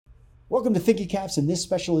Welcome to Thinking Caps. In this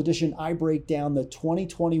special edition, I break down the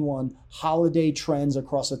 2021 holiday trends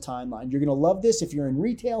across a timeline. You're going to love this if you're in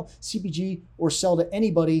retail, CPG, or sell to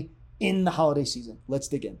anybody in the holiday season. Let's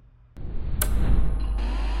dig in.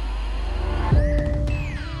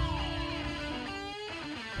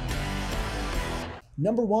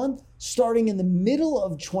 Number one, starting in the middle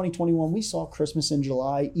of 2021, we saw Christmas in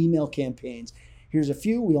July email campaigns. Here's a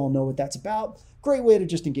few. We all know what that's about. Great way to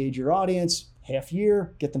just engage your audience. Half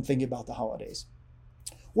year, get them thinking about the holidays.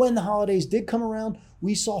 When the holidays did come around,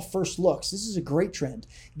 we saw first looks. This is a great trend,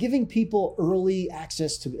 giving people early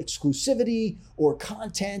access to exclusivity or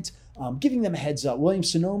content, giving them a heads up.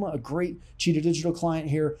 Williams-Sonoma, a great Cheetah Digital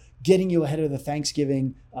client here, getting you ahead of the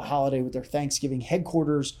Thanksgiving holiday with their Thanksgiving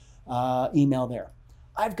headquarters email there.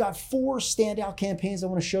 I've got 4 standout campaigns I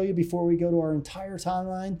want to show you before we go to our entire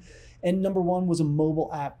timeline. And number one was a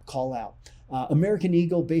mobile app call out. American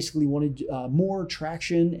Eagle basically wanted more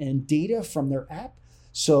traction and data from their app.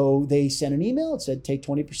 So they sent an email. It said, take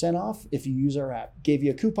 20% off if you use our app. Gave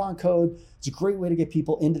you a coupon code. It's a great way to get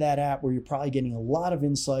people into that app where you're probably getting a lot of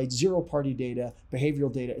insights, zero-party data,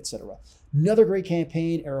 behavioral data, etc. Another great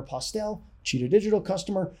campaign, Aeropostale, Cheetah Digital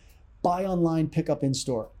customer, buy online, pick up in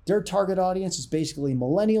store. Their target audience is basically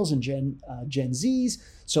millennials and Gen Zs.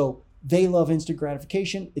 So they love instant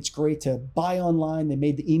gratification. It's great to buy online. They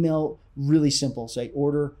made the email really simple. Say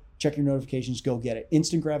order, check your notifications, go get it.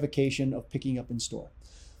 Instant gratification of picking up in store.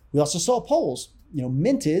 We also saw polls.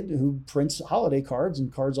 Minted, who prints holiday cards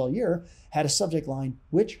and cards all year, had a subject line,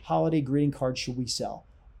 which holiday greeting card should we sell?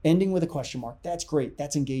 Ending with a question mark. That's great.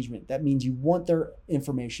 That's engagement. That means you want their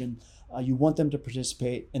information. You want them to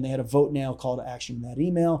participate. And they had a vote now call to action in that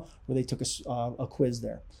email where they took a quiz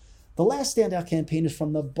there. The last standout campaign is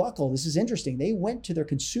from The Buckle. This is interesting. They went to their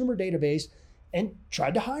consumer database and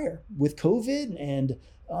tried to hire. With COVID and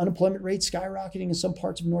unemployment rates skyrocketing in some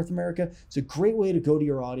parts of North America, it's a great way to go to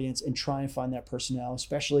your audience and try and find that personnel,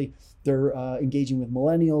 especially they're engaging with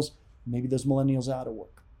millennials. Maybe those millennials out of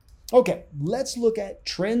work. Okay, let's look at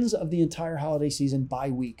trends of the entire holiday season by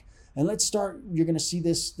week. And let's start, you're going to see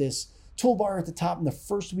this toolbar at the top in the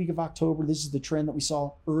first week of October. This is the trend that we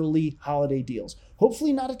saw, early holiday deals.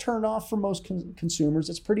 Hopefully not a turn off for most consumers.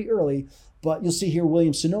 It's pretty early, but you'll see here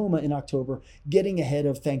Williams-Sonoma in October getting ahead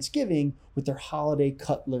of Thanksgiving with their holiday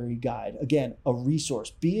cutlery guide. Again, a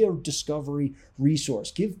resource. Be a discovery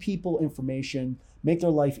resource. Give people information, make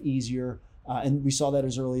their life easier. And we saw that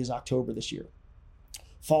as early as October this year.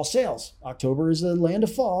 Fall sales. October is the land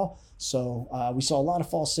of fall. So we saw a lot of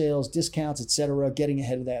fall sales, discounts, etc., getting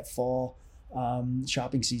ahead of that fall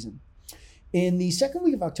shopping season. In the second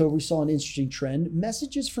week of October, we saw an interesting trend,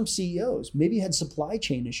 messages from CEOs. Maybe you had supply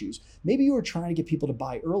chain issues. Maybe you were trying to get people to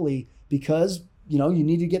buy early because you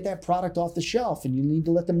need to get that product off the shelf and you need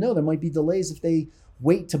to let them know there might be delays if they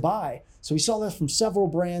wait to buy. So we saw that from several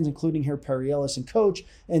brands, including here Perry Ellis and Coach,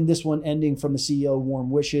 and this one ending from the CEO, warm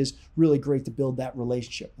wishes. Really great to build that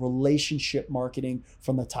relationship marketing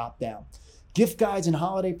from the top down. Gift guides and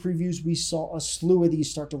holiday previews, we saw a slew of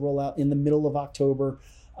these start to roll out in the middle of October.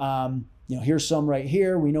 Here's some right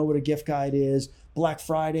here. We know what a gift guide is. Black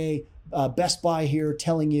Friday, Best Buy here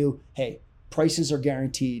telling you, hey, prices are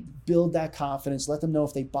guaranteed. Build that confidence. Let them know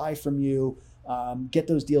if they buy from you. Get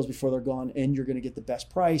those deals before they're gone and you're going to get the best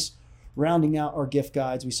price. Rounding out our gift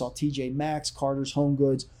guides, we saw TJ Maxx, Carter's Home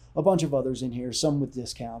Goods, a bunch of others in here, some with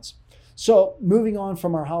discounts. So moving on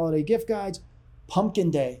from our holiday gift guides,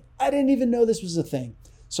 Pumpkin Day. I didn't even know this was a thing.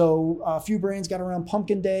 So a few brands got around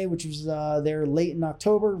Pumpkin Day, which was there late in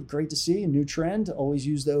October. Great to see, a new trend. Always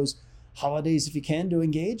use those holidays if you can to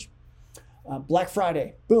engage. Black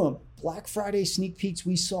Friday, boom. Black Friday sneak peeks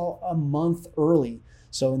we saw a month early.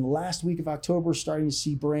 So in the last week of October, starting to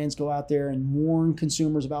see brands go out there and warn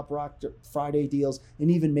consumers about Black Friday deals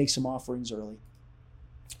and even make some offerings early.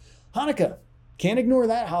 Hanukkah, can't ignore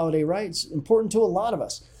that holiday, right? It's important to a lot of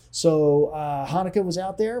us. So Hanukkah was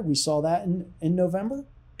out there. We saw that in November.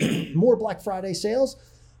 More Black Friday sales.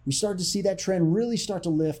 We started to see that trend really start to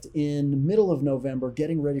lift in the middle of November,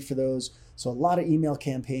 getting ready for those. So a lot of email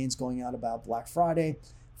campaigns going out about Black Friday.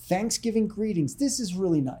 Thanksgiving greetings. This is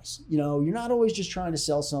really nice. You're not always just trying to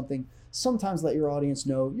sell something. Sometimes let your audience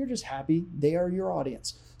know you're just happy they are your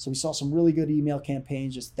audience. So we saw some really good email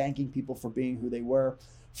campaigns just thanking people for being who they were.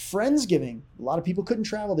 Friendsgiving. A lot of people couldn't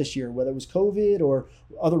travel this year, whether it was COVID or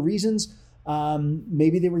other reasons.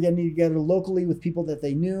 Maybe they were getting together locally with people that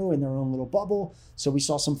they knew in their own little bubble. So we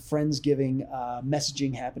saw some Friendsgiving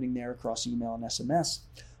messaging happening there across email and SMS.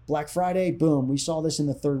 Black Friday, boom, we saw this in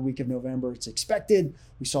the third week of November. It's expected.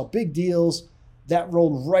 We saw big deals. That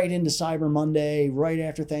rolled right into Cyber Monday, right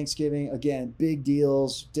after Thanksgiving. Again, big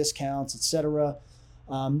deals, discounts, etc.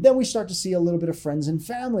 Then we start to see a little bit of friends and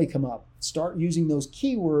family come up. Start using those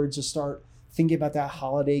keywords to start thinking about that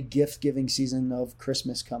holiday gift giving season of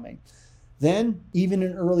Christmas coming. Then, even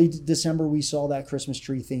in early December, we saw that Christmas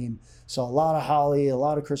tree theme. Saw a lot of holly, a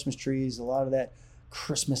lot of Christmas trees, a lot of that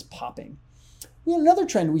Christmas popping. We had another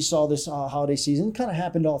trend we saw this holiday season, kind of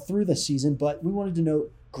happened all through the season, but we wanted to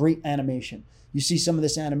note great animation. You see some of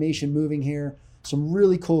this animation moving here, some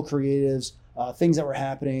really cool creatives, things that were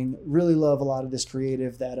happening. Really love a lot of this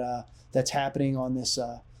creative that's happening on this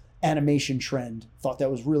animation trend. Thought that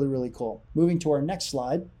was really, really cool. Moving to our next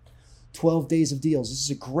slide, 12 days of deals. This is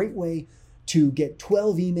a great way to get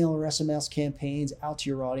 12 email or SMS campaigns out to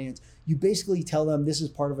your audience. You basically tell them this is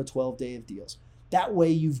part of a 12-day of deals. That way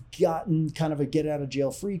you've gotten kind of a get out of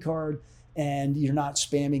jail free card and you're not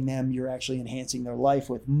spamming them. You're actually enhancing their life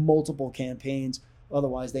with multiple campaigns.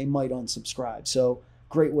 Otherwise, they might unsubscribe. So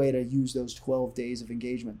great way to use those 12 days of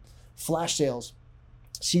engagement. Flash sales.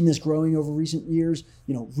 Seen this growing over recent years,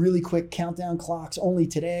 really quick countdown clocks, only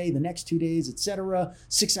today, the next 2 days, etc.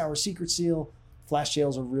 6-hour secret seal. Flash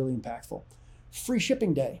sales are really impactful. Free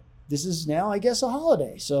shipping day. This is now, I guess, a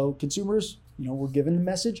holiday. So consumers, we're given the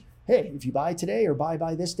message, hey, if you buy today or buy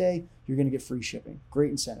by this day, you're going to get free shipping.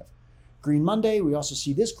 Great incentive. Green Monday, we also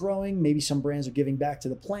see this growing. Maybe some brands are giving back to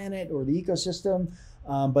the planet or the ecosystem,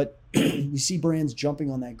 but you see brands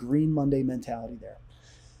jumping on that Green Monday mentality there.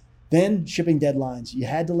 Then shipping deadlines. You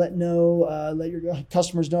had to let your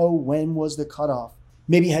customers know when was the cutoff.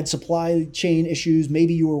 Maybe you had supply chain issues.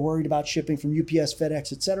 Maybe you were worried about shipping from UPS,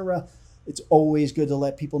 FedEx, etc. It's always good to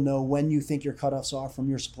let people know when you think your cutoffs are from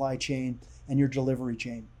your supply chain and your delivery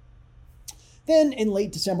chain. Then in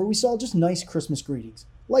late December, we saw just nice Christmas greetings.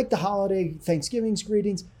 Like the holiday Thanksgiving's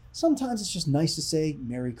greetings, sometimes it's just nice to say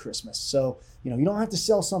Merry Christmas. So, you don't have to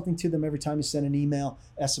sell something to them every time you send an email,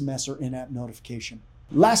 SMS, or in-app notification.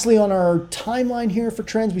 Lastly, on our timeline here for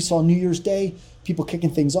trends, we saw New Year's Day, people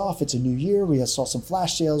kicking things off. It's a new year. We saw some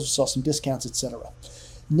flash sales, we saw some discounts, etc.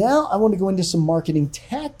 Now I want to go into some marketing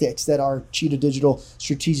tactics that our Cheetah Digital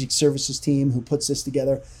Strategic Services team who puts this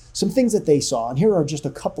together, some things that they saw. And here are just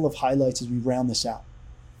a couple of highlights as we round this out.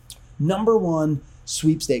 Number one,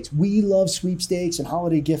 sweepstakes. We love sweepstakes and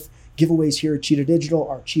holiday giveaways here at Cheetah Digital.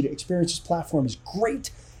 Our Cheetah Experiences platform is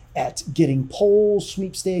great at getting polls,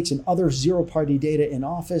 sweepstakes, and other zero-party data in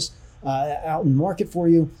office out in market for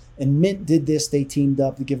you. And Mint did this. They teamed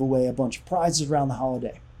up to give away a bunch of prizes around the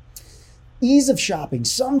holiday. Ease of shopping.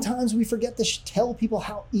 Sometimes we forget to tell people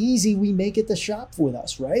how easy we make it to shop with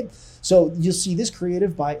us, right? So you'll see this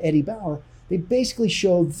creative by Eddie Bauer. They basically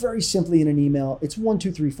showed very simply in an email, it's 1,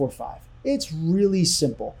 2, 3, 4, 5. It's really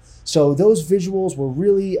simple. So those visuals were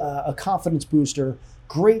really a confidence booster.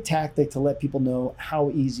 Great tactic to let people know how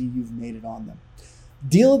easy you've made it on them.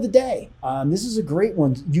 Deal of the day. This is a great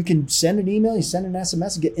one. You can send an email, you send an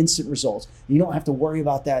SMS and get instant results. You don't have to worry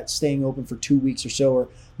about that staying open for 2 weeks or so or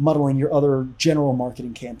muddling your other general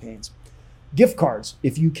marketing campaigns. Gift cards.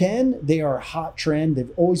 If you can, they are a hot trend.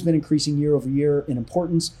 They've always been increasing year over year in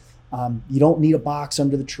importance. You don't need a box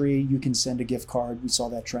under the tree. You can send a gift card. We saw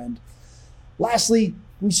that trend. Lastly,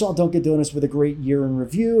 we saw Dunkin' Donuts with a great year in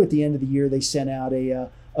review. At the end of the year, they sent out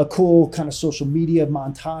a cool kind of social media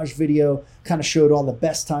montage video, kind of showed all the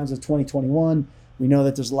best times of 2021. We know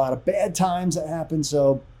that there's a lot of bad times that happen,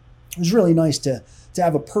 so it was really nice to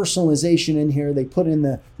have a personalization in here. They put in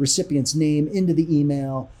the recipient's name into the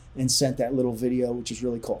email and sent that little video, which is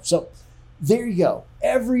really cool. So there you go.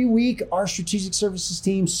 Every week, our strategic services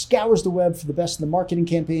team scours the web for the best in the marketing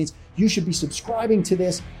campaigns. You should be subscribing to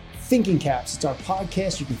this. Thinking Caps. It's our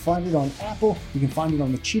podcast. You can find it on Apple. You can find it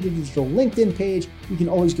on the Cheetah Digital LinkedIn page. You can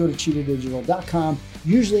always go to cheetahdigital.com.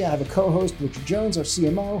 Usually I have a co-host, Richard Jones, our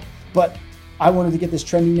CMO, but I wanted to get this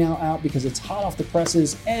trending now out because it's hot off the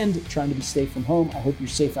presses and trying to be safe from home. I hope you're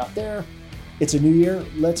safe out there. It's a new year.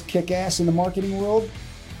 Let's kick ass in the marketing world.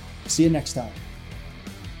 See you next time.